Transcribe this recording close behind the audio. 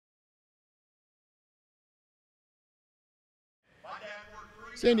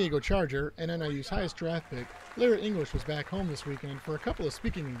San Diego Charger and NIU's highest draft pick, Larry English, was back home this weekend for a couple of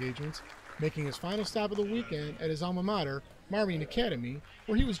speaking engagements, making his final stop of the weekend at his alma mater, Marmion Academy,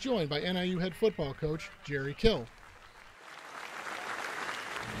 where he was joined by NIU head football coach Jerry Kill.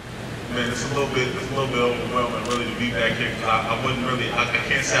 Man, it's a little bit overwhelming really to be back here. I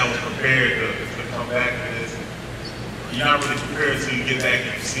can't say I was prepared to come back to this. You're not really prepared till you get back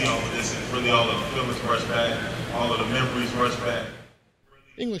and see all of this, and really all of the feelings rush back, all of the memories rush back.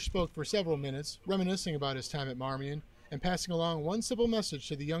 English spoke for several minutes, reminiscing about his time at Marmion and passing along one simple message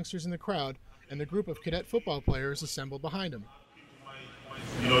to the youngsters in the crowd and the group of cadet football players assembled behind him.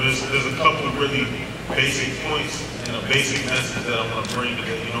 You know, there's a couple of really basic points and a basic message that I want to bring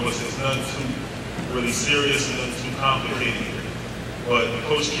today. You know, it's nothing too really serious and nothing too complicated. But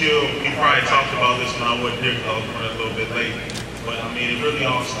Coach Kill, he probably talked about this when I wasn't here because I was running a little bit late. But I mean, it really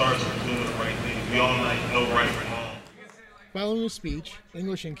all starts with doing the right thing. We all know right from wrong. Following his speech,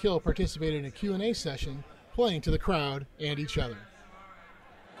 English and Kill participated in a Q&A session, playing to the crowd and each other.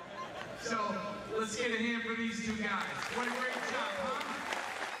 So let's get a hand for these two guys. What a great job, huh?